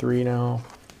gets 3 now.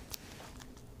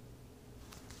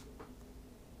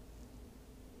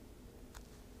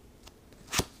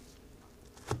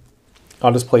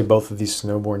 I'll just play both of these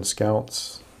Snowborn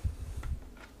Scouts.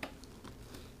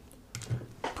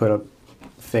 Put a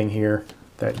thing here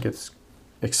that gets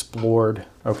explored.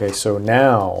 Okay, so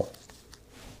now,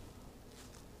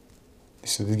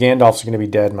 so the Gandalf's going to be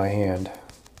dead in my hand.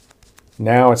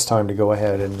 Now it's time to go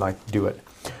ahead and like do it.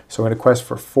 So I'm going to quest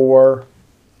for 4.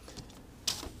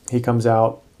 He comes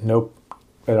out. Nope,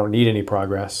 I don't need any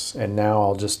progress. And now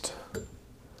I'll just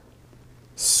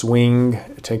swing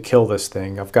to kill this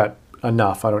thing. I've got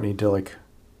enough. I don't need to like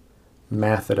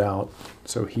math it out.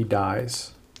 So he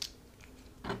dies.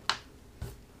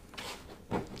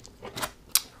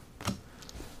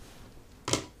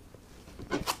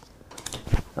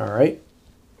 All right.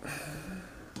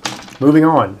 Moving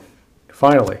on.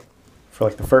 Finally, for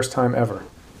like the first time ever.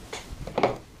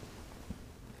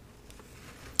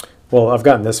 Well, I've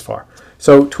gotten this far.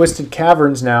 So Twisted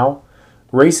Caverns now.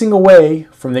 Racing away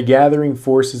from the gathering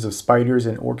forces of spiders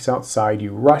and orcs outside,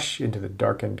 you rush into the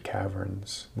darkened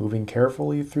caverns. Moving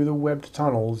carefully through the webbed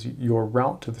tunnels, your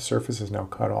route to the surface is now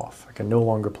cut off. I can no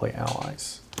longer play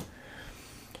allies.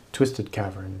 Twisted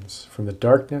caverns. From the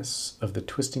darkness of the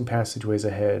twisting passageways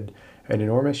ahead, an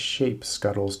enormous shape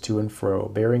scuttles to and fro,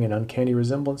 bearing an uncanny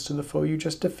resemblance to the foe you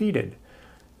just defeated.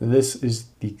 This is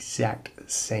the exact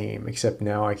same, except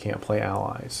now I can't play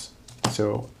allies.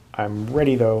 So I'm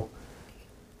ready, though,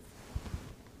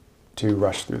 to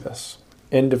rush through this.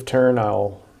 End of turn,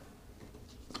 I'll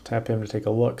tap him to take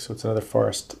a look. So it's another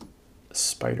forest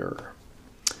spider.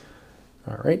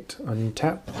 All right,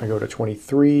 untap. I go to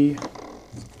 23.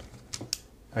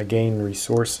 I gain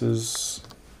resources.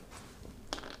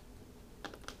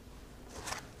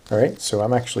 All right, so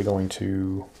I'm actually going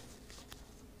to...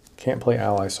 Can't play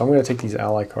allies, so I'm going to take these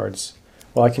ally cards.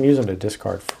 Well, I can use them to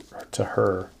discard to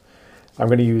her. I'm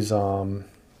going to use... I'm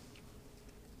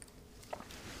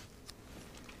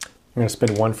going to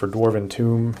spend 1 for Dwarven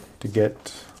Tomb to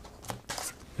get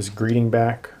his greeting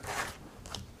back.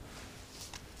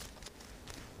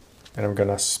 And I'm going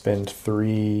to spend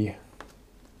 3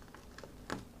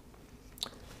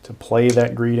 to play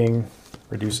that greeting,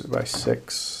 reduce it by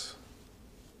 6.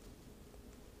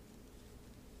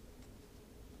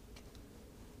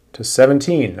 To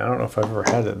 17. I don't know if I've ever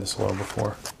had it this low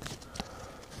before.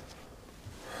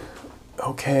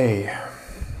 Okay.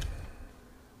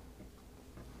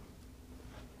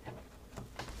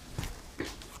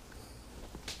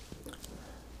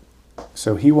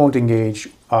 So he won't engage.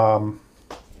 Let's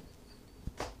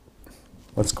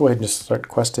go ahead and just start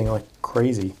questing like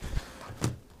crazy.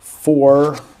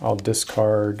 4, I'll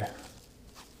discard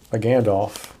a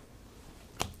Gandalf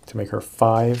to make her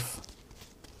 5.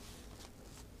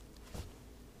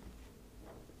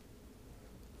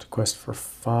 To quest for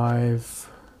 5.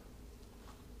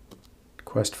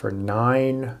 Quest for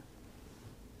 9.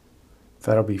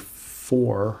 That'll be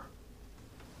 4.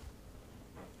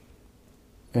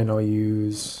 And I'll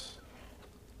use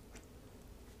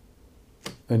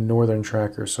a Northern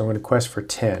Tracker. So I'm going to quest for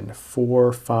 10.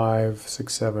 4, 5,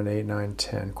 6, 7, 8, 9,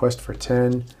 10. Quest for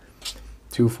 10.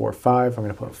 2, 4, 5. I'm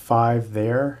going to put 5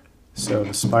 there. So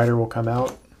the spider will come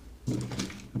out.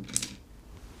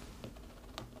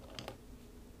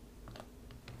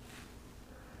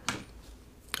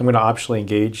 I'm going to optionally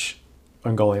engage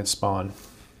Ungoliant spawn.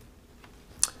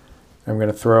 I'm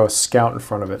going to throw a scout in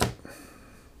front of it.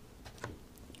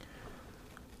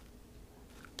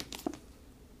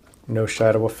 No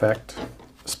shadow effect.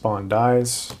 Spawn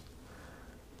dies.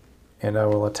 And I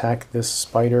will attack this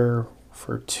spider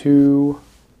for 2,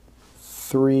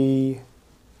 3,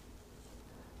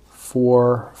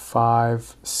 4,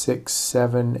 5, 6,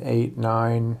 7, 8,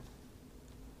 9.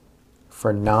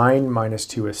 For 9, minus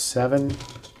 2 is 7.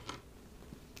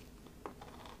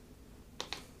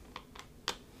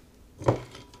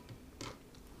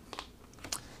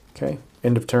 Okay,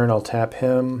 end of turn, I'll tap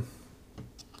him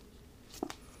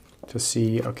to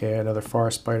see, okay, another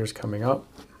forest spider's coming up,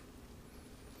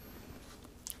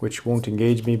 which won't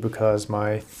engage me because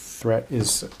my threat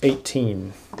is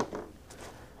 18.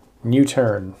 New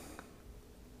turn.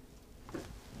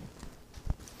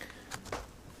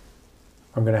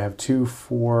 I'm going to have 2,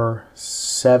 4,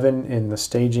 7 in the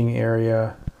staging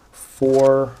area.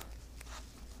 4.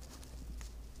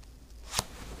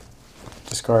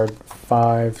 Discard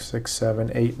 5, 6,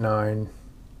 7, 8, 9.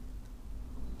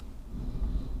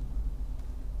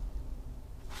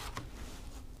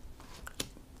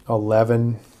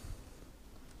 $11.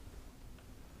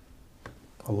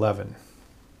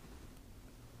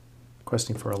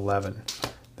 Questing for 11.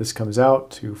 This comes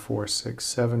out. 2, 4, 6,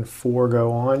 7. 4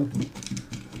 go on.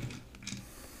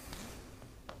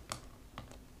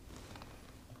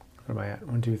 What am I at?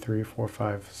 1, 2, 3, 4,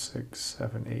 5, 6,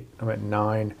 7, 8. I'm at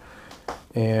 9.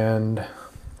 And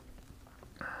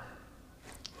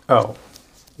oh,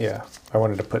 yeah, I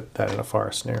wanted to put that in a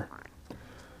forest snare.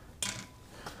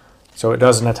 So it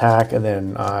doesn't attack, and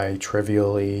then I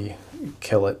trivially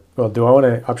kill it. Well, do I want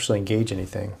to optionally engage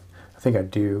anything? I think I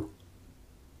do.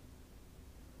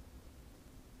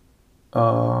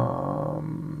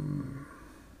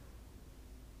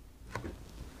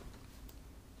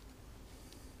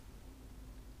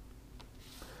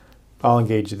 I'll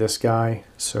engage this guy,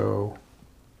 so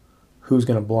who's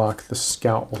going to block? The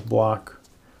scout will block.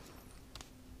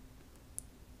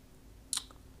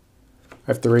 I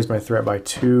have to raise my threat by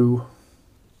 2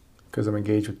 because I'm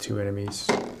engaged with 2 enemies.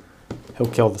 He'll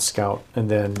kill the scout, and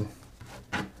then...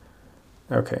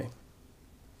 Okay.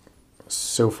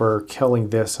 So for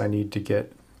killing this, I need to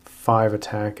get 5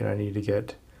 attack, and I need to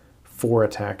get 4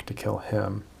 attack to kill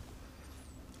him.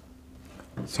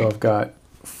 So I've got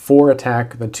 4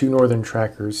 attack. The 2 northern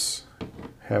trackers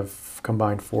have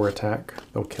combined 4 attack.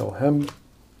 They'll kill him.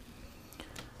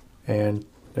 And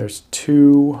there's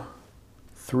 2,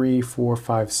 3, 4,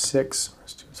 5, 6.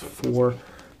 There's 2 is 4.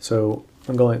 So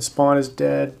Ungoliant spawn is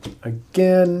dead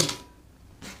again.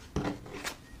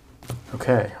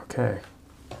 Okay, okay.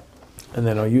 And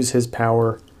then I'll use his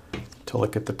power to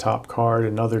look at the top card.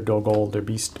 Another Dogol, their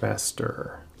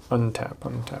Beastmaster. Untap,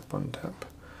 untap, untap.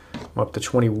 I'm up to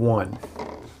 21.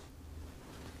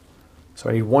 So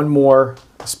I need 1 more.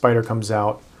 The spider comes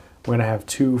out. We're going to have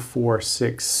 2, 4,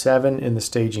 6, 7 in the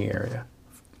staging area.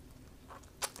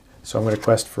 So I'm going to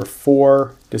quest for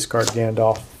 4, discard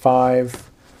Gandalf, 5,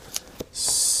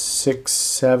 6,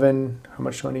 7. How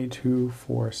much do I need? 2,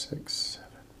 4, 6, 7.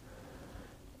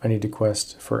 I need to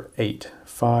quest for 8.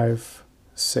 5,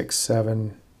 6,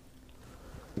 7.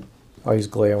 I'll use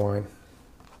Ungoliant.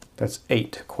 That's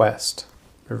 8 quest.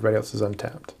 Everybody else is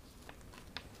untapped.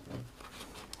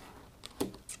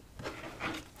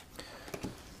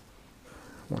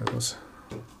 One of those.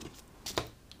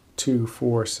 2,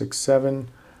 4, 6, 7.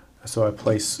 So I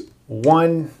place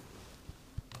 1.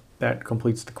 That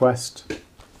completes the quest.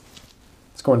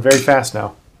 It's going very fast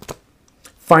now.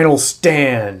 Final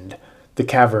stand. The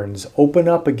caverns open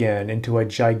up again into a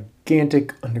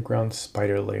gigantic underground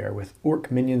spider lair with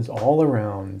orc minions all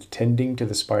around, tending to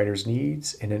the spider's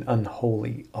needs in an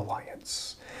unholy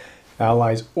alliance.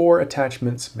 Allies or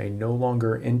attachments may no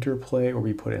longer interplay or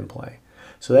be put in play.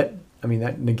 So that, I mean,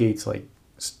 that negates like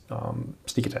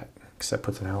sneak attack, because that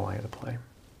puts an ally into play.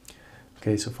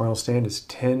 Okay, so final stand is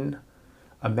 10.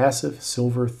 A massive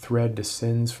silver thread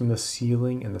descends from the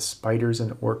ceiling, and the spiders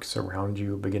and orcs around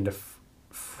you begin to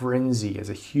frenzy as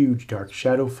a huge dark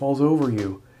shadow falls over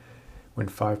you. When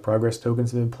 5 progress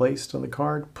tokens have been placed on the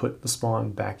card, put the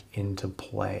spawn back into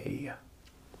play.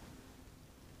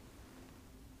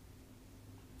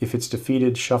 If it's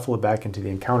defeated, shuffle it back into the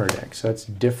encounter deck. So that's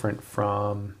different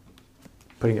from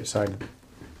putting it aside.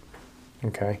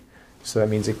 Okay, so that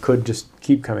means it could just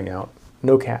keep coming out.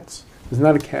 No cats. There's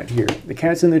not a cat here. The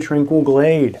cat's in the Tranquil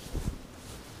Glade.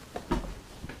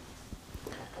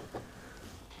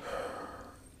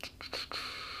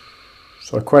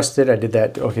 So I quested, I did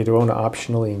that. Okay, do I want to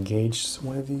optionally engage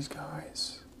one of these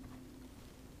guys?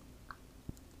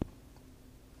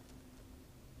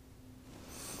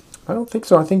 I don't think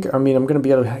so. I mean, I'm going to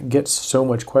be able to get so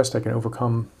much quest I can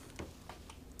overcome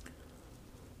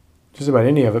just about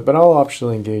any of it, but I'll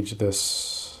optionally engage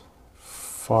this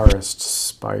forest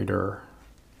spider,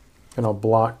 and I'll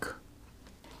block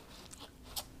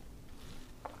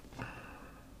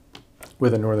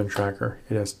with a northern tracker.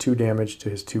 It has 2 damage to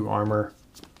his 2 armor.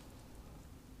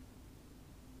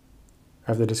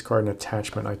 I have to discard an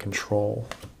attachment I control.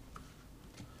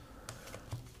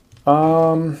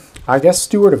 I guess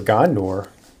Steward of Gondor.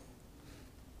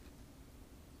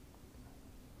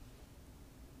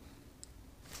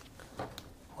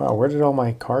 Wow, where did all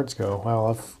my cards go?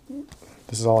 Wow,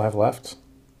 this is all I have left.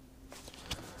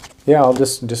 Yeah, I'll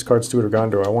just discard Steward of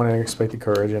Gondor. I want to Unexpected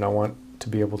Courage, and I want to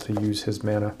be able to use his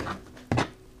mana.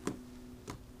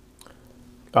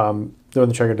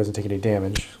 Northern Tracker doesn't take any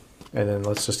damage. And then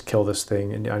let's just kill this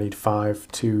thing. And I need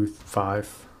 5, 2,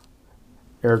 5.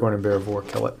 Aragorn and Beravor,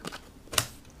 kill it.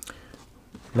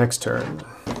 Next turn.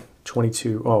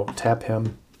 22. Oh, tap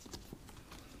him.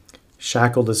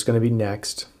 Shackled is going to be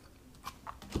next.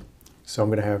 So I'm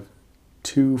going to have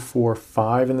 2, 4,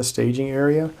 5 in the staging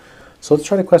area. So let's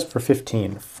try to quest for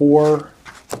 15. 4,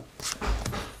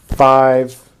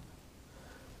 5,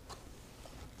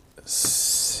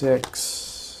 6.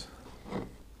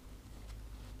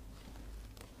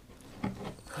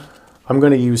 I'm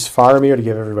going to use Faramir to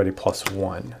give everybody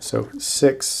 +1. So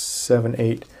 6, 7,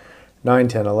 8, 9,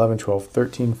 10, 11, 12,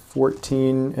 13,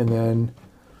 14, and then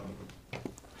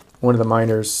one of the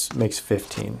miners makes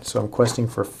 15. So I'm questing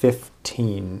for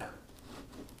 15.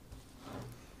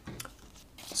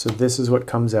 So this is what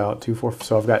comes out, 2, 4,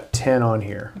 so I've got 10 on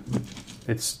here.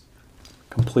 It's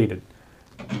completed.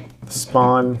 The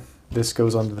spawn, this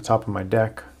goes onto the top of my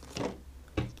deck,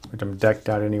 which I'm decked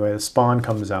out anyway. The spawn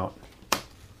comes out.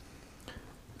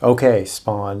 Okay,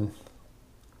 spawn.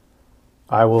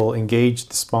 I will engage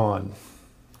the spawn.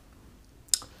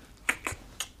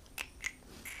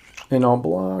 And I'll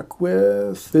block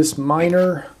with this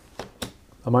miner.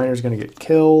 The miner's going to get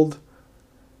killed.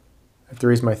 I have to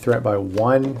raise my threat by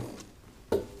 1.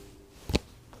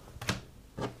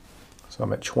 So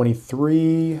I'm at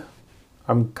 23.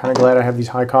 I'm kind of glad I have these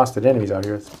high-costed enemies out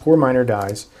here. The poor miner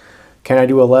dies. Can I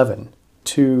do 11?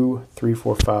 2, 3,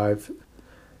 4, 5,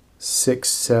 6,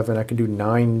 7. I can do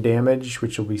 9 damage,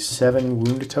 which will be 7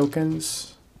 wound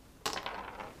tokens.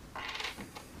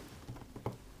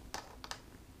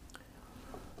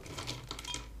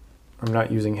 I'm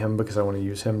not using him because I want to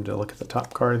use him to look at the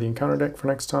top card of the encounter deck for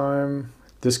next time.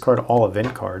 Discard all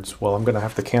event cards. Well, I'm going to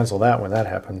have to cancel that when that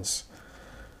happens.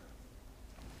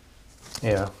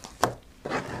 Yeah.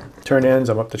 Turn ends,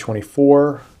 I'm up to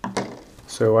 24.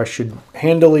 So I should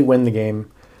handily win the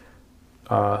game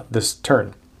this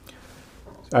turn.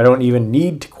 I don't even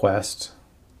need to quest,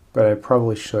 but I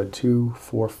probably should. 2,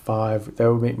 4, 5.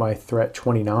 That would make my threat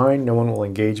 29. No one will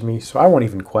engage me, so I won't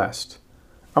even quest.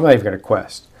 I'm not even going to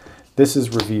quest. This is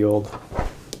revealed.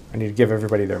 I need to give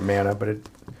everybody their mana, but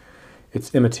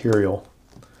it's immaterial.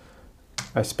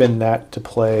 I spend that to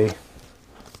play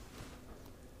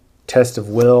Test of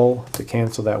Will to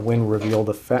cancel that win revealed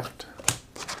effect.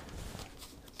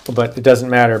 But it doesn't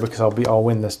matter because I'll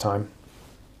win this time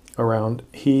around.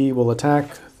 He will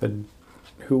attack.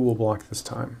 Who will block this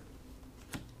time?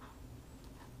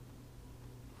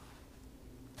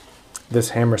 This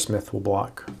Hammersmith will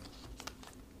block.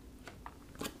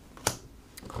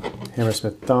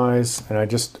 Hammersmith dies, and I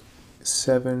just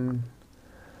 7.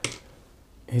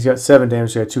 He's got 7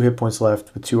 damage. He got 2 hit points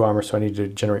left with 2 armor, so I need to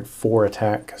generate 4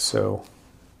 attack. So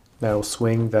that'll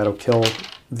swing. That'll kill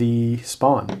the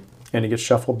spawn, and it gets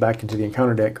shuffled back into the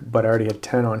encounter deck. But I already had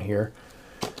 10 on here,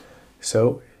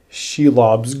 so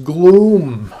Shelob's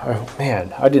Gloom. Oh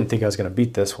man, I didn't think I was going to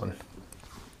beat this one.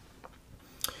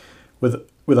 With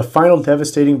a final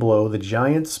devastating blow, the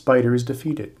giant spider is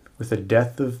defeated. With the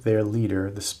death of their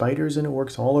leader, the spiders and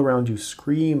orcs all around you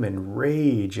scream and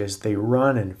rage as they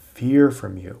run in fear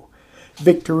from you.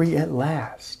 Victory at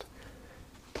last.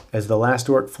 As the last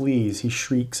orc flees, he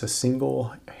shrieks a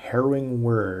single harrowing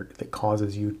word that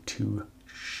causes you to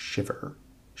shiver.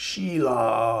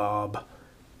 Shelob.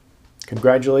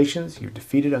 Congratulations, you've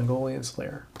defeated Ungoliant's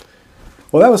Lair.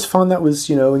 Well, that was fun. That was,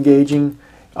 engaging.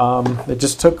 It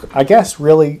just took, I guess,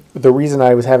 really the reason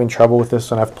I was having trouble with this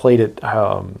when I've played it,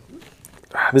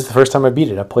 this is the first time I beat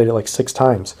it. I played it like 6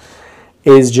 times.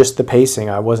 Is just the pacing.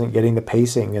 I wasn't getting the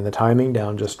pacing and the timing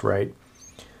down just right.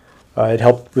 It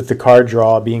helped with the card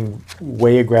draw, being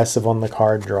way aggressive on the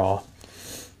card draw.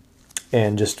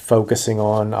 And just focusing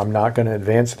on, I'm not going to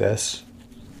advance this.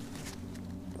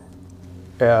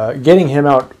 Getting him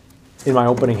out in my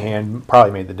opening hand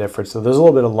probably made the difference. So there's a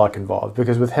little bit of luck involved.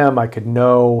 Because with him, I could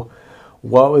know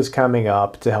what was coming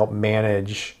up to help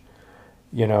manage,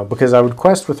 because I would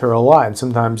quest with her a lot. And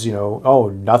sometimes, oh,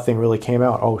 nothing really came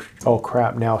out. Oh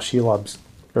crap, now Shelob's,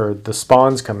 or the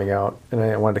spawn's coming out. And I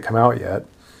didn't want it to come out yet.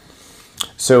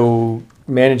 So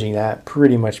managing that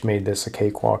pretty much made this a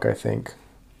cakewalk, I think.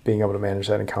 Being able to manage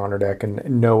that encounter deck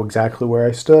and know exactly where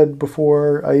I stood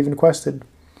before I even quested.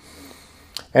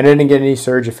 And I didn't get any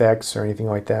surge effects or anything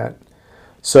like that.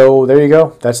 So there you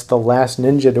go. That's the last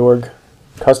Ninja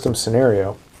custom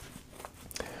scenario.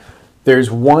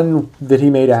 There's one that he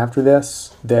made after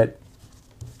this that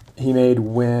he made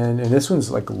and this one's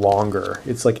like longer.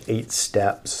 It's like 8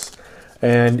 steps.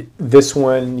 And this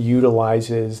one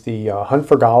utilizes the Hunt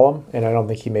for Golem, and I don't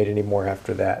think he made any more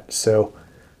after that. So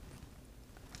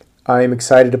I'm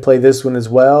excited to play this one as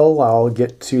well. I'll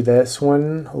get to this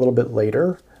one a little bit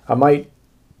later. I might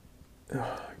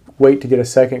wait to get a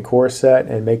second core set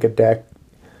and make a deck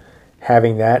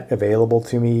having that available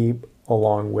to me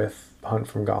along with Hunt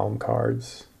for Golem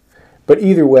cards. But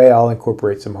either way, I'll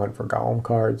incorporate some Hunt for Golem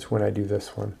cards when I do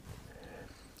this one.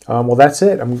 Well, that's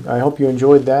it. I hope you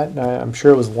enjoyed that. I'm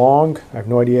sure it was long. I have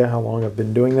no idea how long I've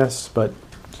been doing this, but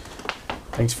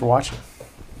thanks for watching.